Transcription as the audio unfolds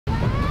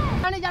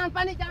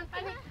panik, jangan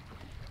panik.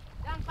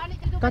 Jangan panik,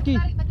 itu Kaki.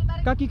 tarik, bantu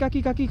tarik.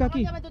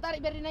 Kaki. Jangan bantu tarik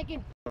biar dinaikin.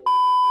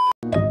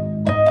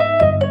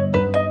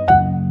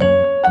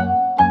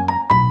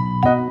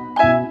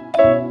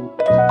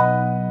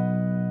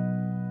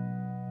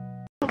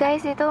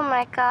 Guys, itu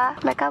mereka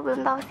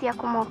belum tahu sih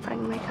aku mau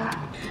prank mereka.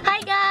 Hai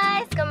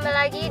guys, kembali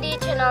lagi di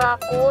channel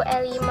aku,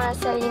 Elly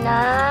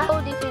Marcellina.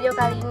 Di video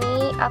kali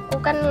ini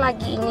aku kan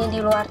lagi di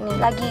luar nih,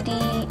 lagi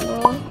di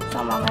ini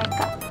sama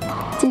mereka.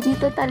 Jadi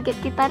itu target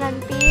kita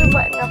nanti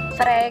buat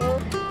ngeprank.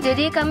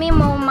 Jadi kami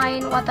mau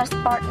main water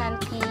sport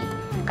nanti.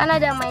 Kan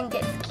ada main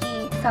jet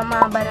ski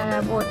sama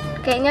banana boat.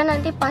 Kayaknya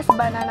nanti pas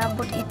banana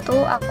boat itu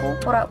aku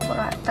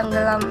pura-pura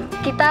tenggelam.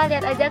 Kita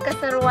lihat aja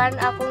keseruan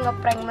aku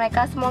ngeprank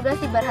mereka. Semoga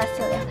sih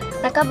berhasil ya.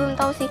 Mereka belum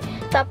tahu sih.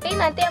 Tapi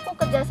nanti aku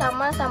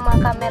kerjasama sama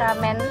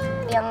kameramen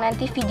yang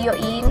nanti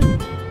videoin.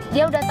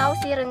 Dia udah tahu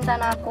sih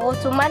rencana aku.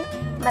 Cuman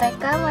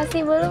mereka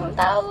masih belum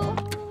tahu.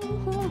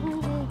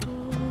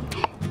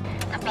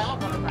 Tapi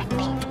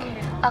acting.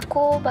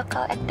 Aku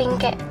bakal acting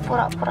kayak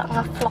pura-pura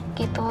ngevlog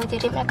gitu.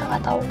 Jadi mereka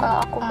nggak tahu kalau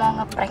aku mau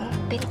ngeprank.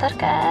 Pintar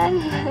kan?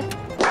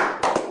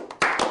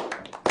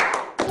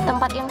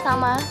 Tempat yang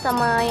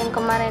sama yang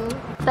kemarin.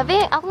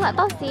 Tapi aku nggak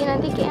tahu sih,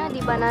 nanti kayaknya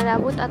di banana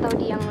boat atau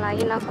di yang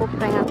lain aku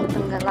prank aku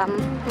tenggelam.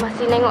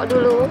 Masih nengok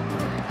dulu.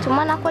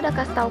 Cuman aku udah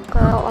kasih tahu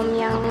ke om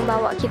yang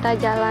bawa kita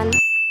jalan.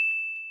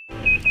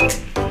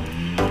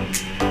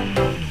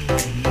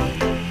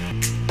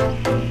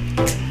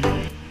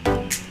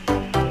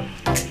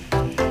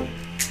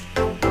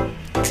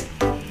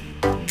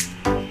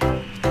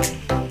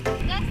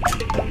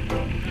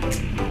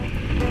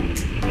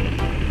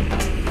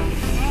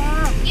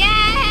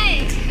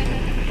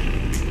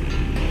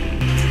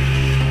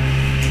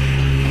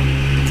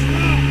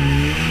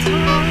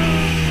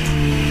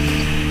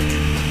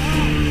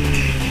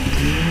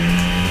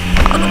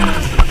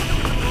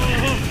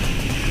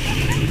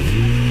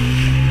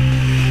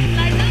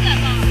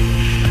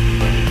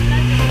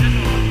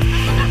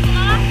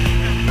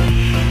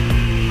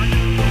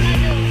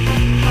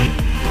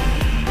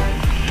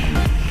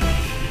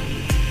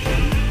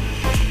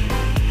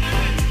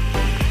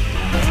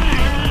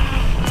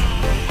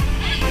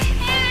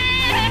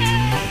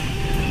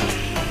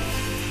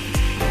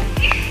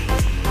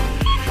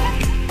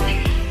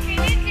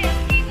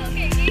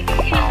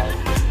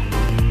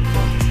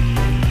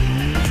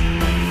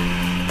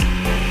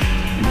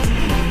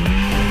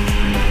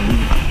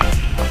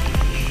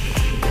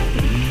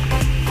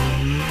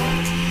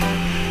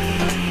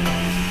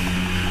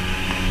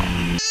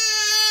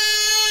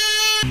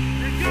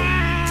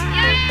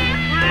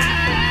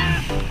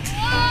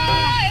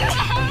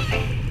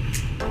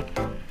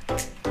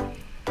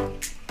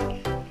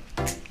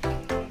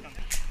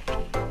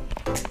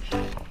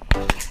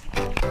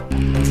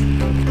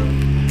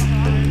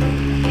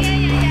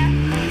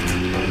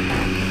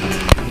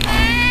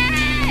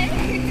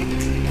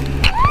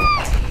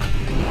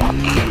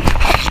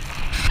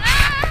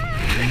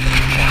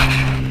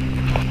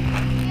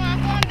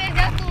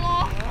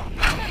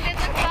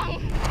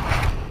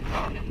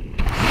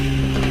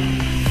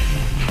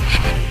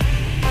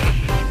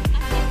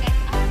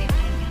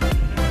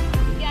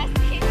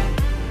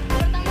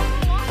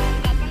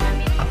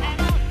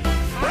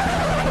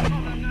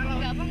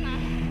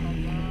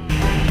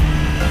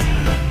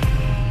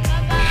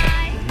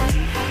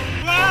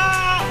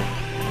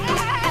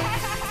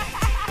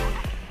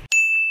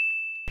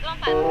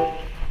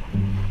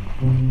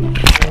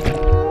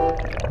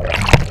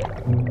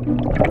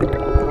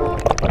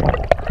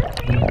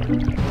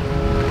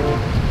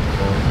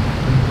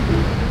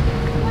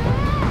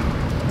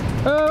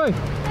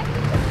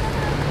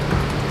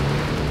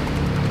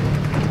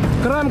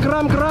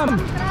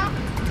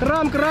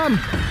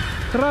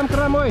 Hei,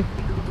 keram, woi.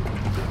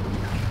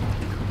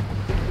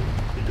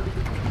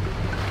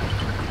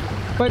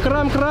 Woi,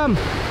 keram.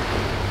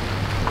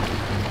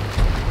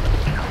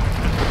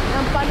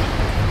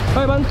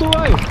 Woi, bantu,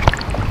 woi.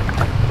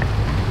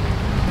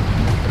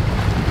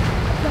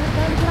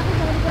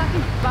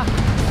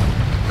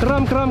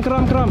 Keram.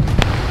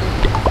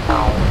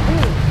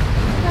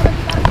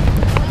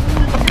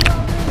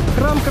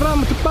 Keram,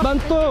 cepat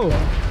bantu.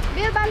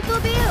 Bil, bantu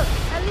Bil.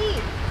 Elly,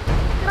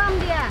 keram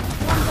dia.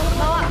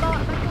 Bawa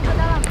bantu ke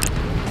dalam.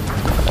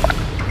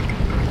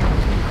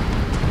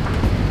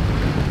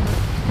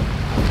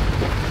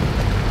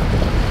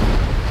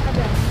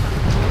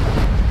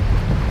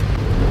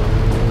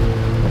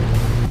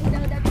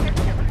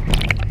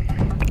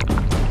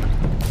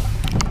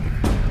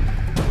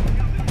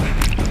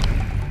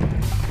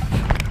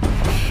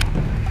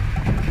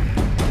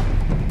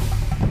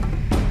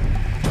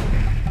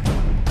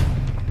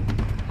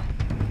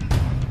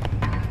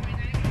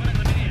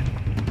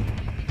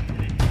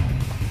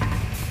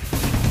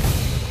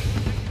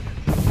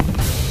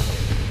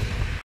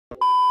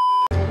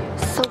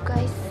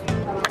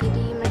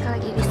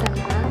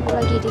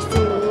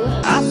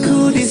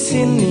 di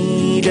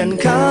sini dan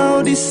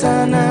kau di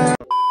sana.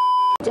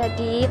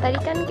 Jadi tadi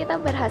kan kita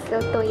berhasil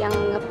tuh yang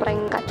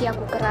ngeprank kaki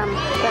aku kram.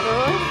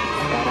 Terus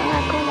sekarang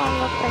aku mau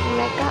ngeprank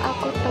mereka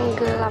aku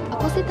tenggelam.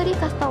 Aku sih tadi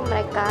kasih tau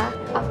mereka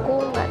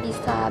aku nggak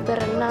bisa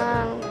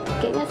berenang.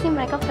 Kayaknya sih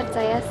mereka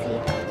percaya sih.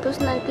 Terus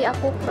nanti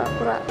aku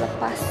pura-pura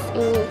lepas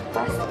ini,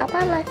 pas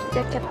apa life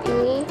jacket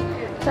ini.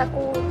 Terus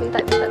aku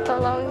minta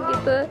tolong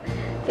gitu.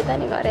 Kita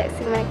nengok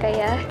reaksi mereka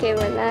ya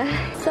gimana.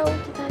 So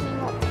kita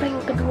nengok prank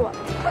kedua.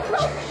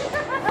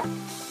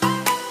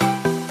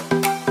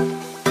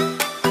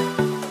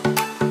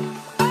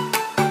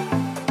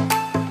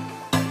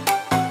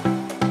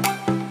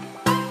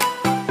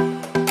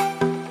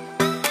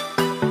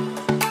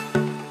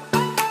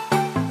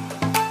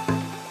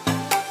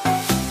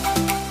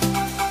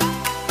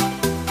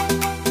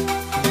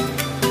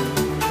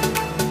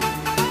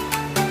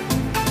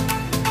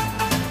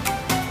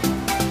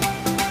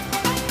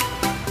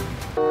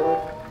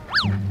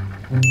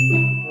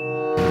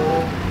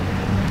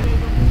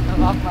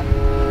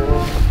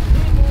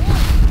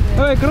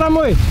 Hei, keram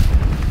woi.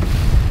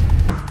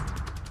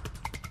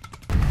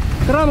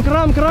 Keram.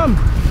 Keram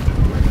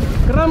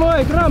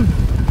woi, keram.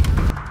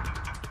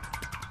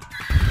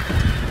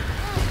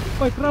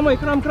 Woi, keram woi,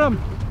 keram.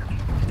 Keram.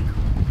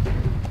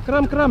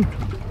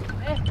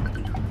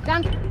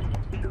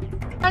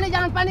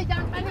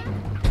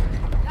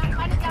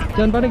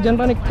 Jangan panik. Jangan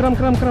panik.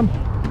 Keram.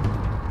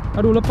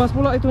 Aduh, lepas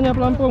pula itunya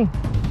pelampung.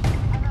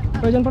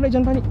 Woi, jangan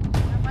panik.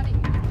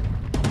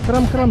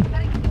 Keram.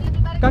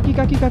 Kaki.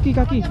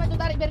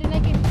 Tarik biar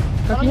dinaikin.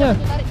 Kakinya.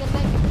 Tarik biar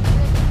naik.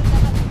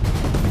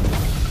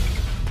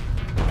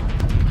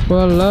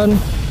 Pelan.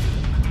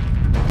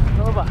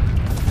 Coba.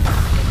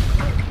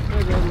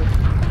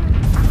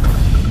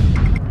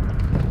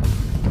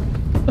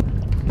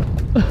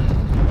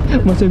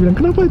 Masih bilang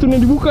kenapa itu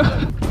yang dibuka?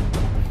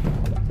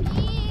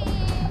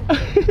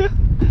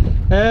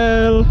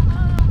 Hel.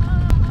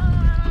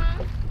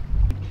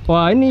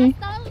 Wah ini.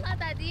 Tahu nggak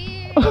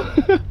tadi?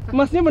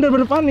 Masnya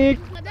benar-benar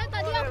panik. Padahal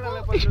tadi aku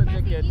masih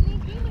gini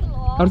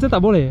loh. Harusnya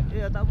tak boleh ya?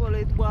 Iya, tak boleh,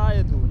 itu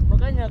bahaya tuh.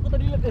 Makanya aku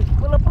tadi lihat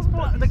lepas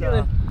pula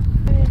jaketnya.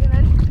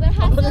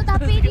 Berhasil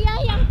tapi dia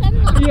yang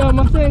kena. Iya,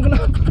 masnya yang kena.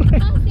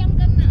 Mas yang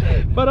kena.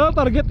 Padahal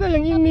targetnya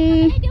yang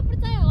ini. Makanya dia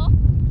percaya loh.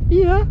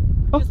 Iya.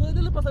 Oh, Soalnya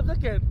dia lepas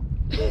jaket.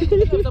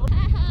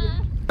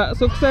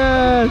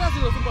 sukses.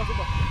 Berhasil loh,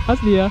 sumpah.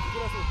 Asli ya.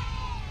 Berhasil.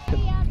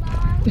 Iya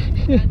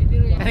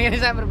bang. Ini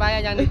saya berbahaya,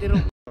 jangan ditiru.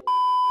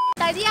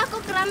 Tadi aku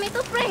kram itu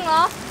prank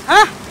loh.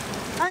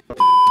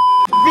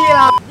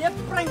 Bilang dia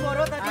prank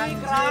bodoh tadi,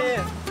 Kram.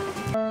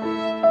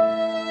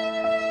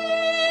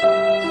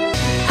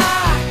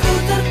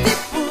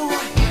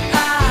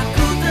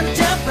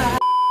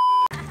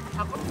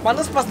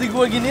 Pantas pas di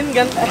gua giniin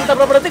kan, kita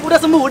berapa detik udah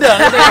sembuh udah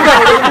sembuh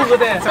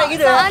katanya. Kayak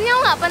gitu ya. Soalnya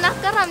nggak pernah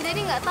kram jadi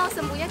nggak tahu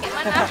sembuhnya kayak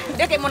mana.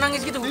 Dia kayak mau nangis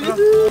gitu.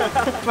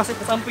 Masih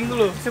ke samping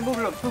dulu. Sembuh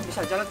belum?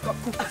 Bisa jalan kok.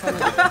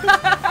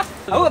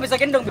 Aku nggak bisa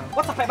gendong.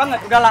 Wah capek banget.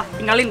 Udahlah,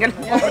 tinggalin kan.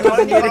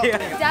 Sendiri.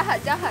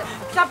 Jahat.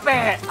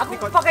 Capek. Aku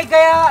pakai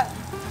gaya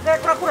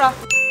kura-kura.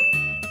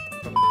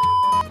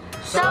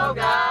 So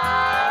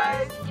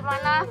guys,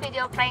 gimana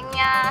video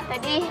pranknya?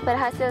 Tadi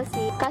berhasil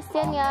sih.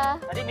 Kasian ya.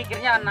 Tadi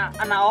mikirnya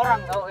anak orang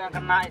tau yang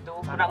kena itu,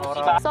 kena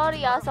musibah.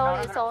 Sorry.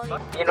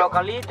 Indo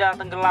kali udah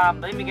tenggelam,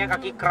 tadi mikirnya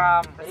kaki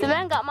kram.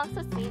 Sebenarnya nggak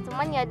maksud sih,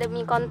 cuman ya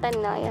demi konten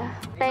lah ya.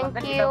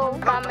 Thank you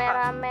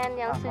kameramen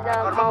yang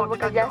sudah mau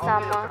bekerja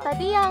sama.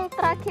 Tadi yang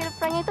terakhir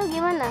prank itu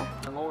gimana?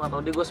 Aku nggak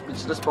tahu deh, gue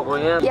speechless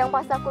pokoknya. Yang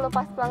pas aku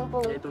lepas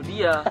pelampung. Ya, itu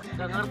dia,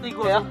 nggak ngerti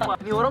gue sumpah.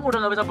 Ini orang udah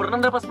nggak bisa berenang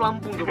udah pas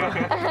pelampung coba.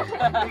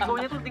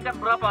 Egonya tuh tingkat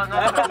berapa?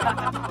 Nggak tahu.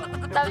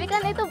 Tapi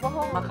kan itu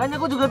bohong. Makanya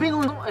aku juga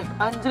bingung tuh,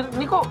 anjir,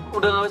 ini kok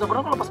udah nggak bisa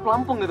berenang kalau pas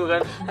pelampung gitu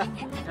kan?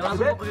 Yang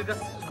langsung aku pergi ke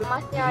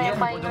Masnya yang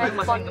paling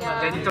responnya.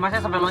 Jadi cemasnya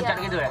sampai loncat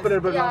gitu ya?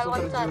 Iya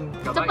loncat.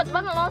 Cepet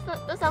banget loh,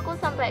 terus aku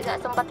sampai gak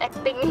sempat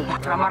acting.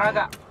 Marah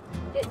gak?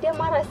 Dia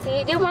marah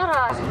sih, dia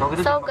marah.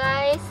 So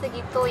guys,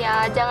 segitu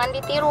ya, jangan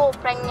ditiru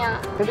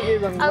pranknya.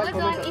 Aku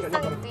cuma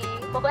iseng sih.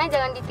 Pokoknya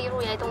jangan ditiru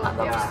ya, itu nggak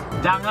bagus.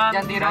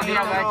 Jangan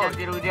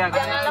tiru dia.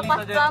 Jangan lepas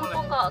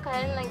pelampung kalau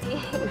kalian lagi.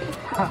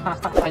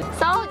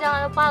 So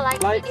jangan lupa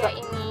like video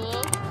ini,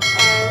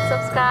 and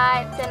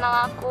subscribe channel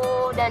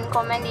aku dan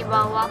komen di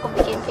bawah aku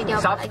bikin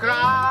video apa lagi.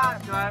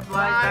 Subscribe,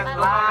 like,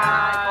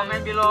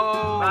 comment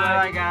below.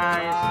 Bye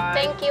guys.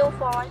 Thank you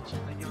for watching.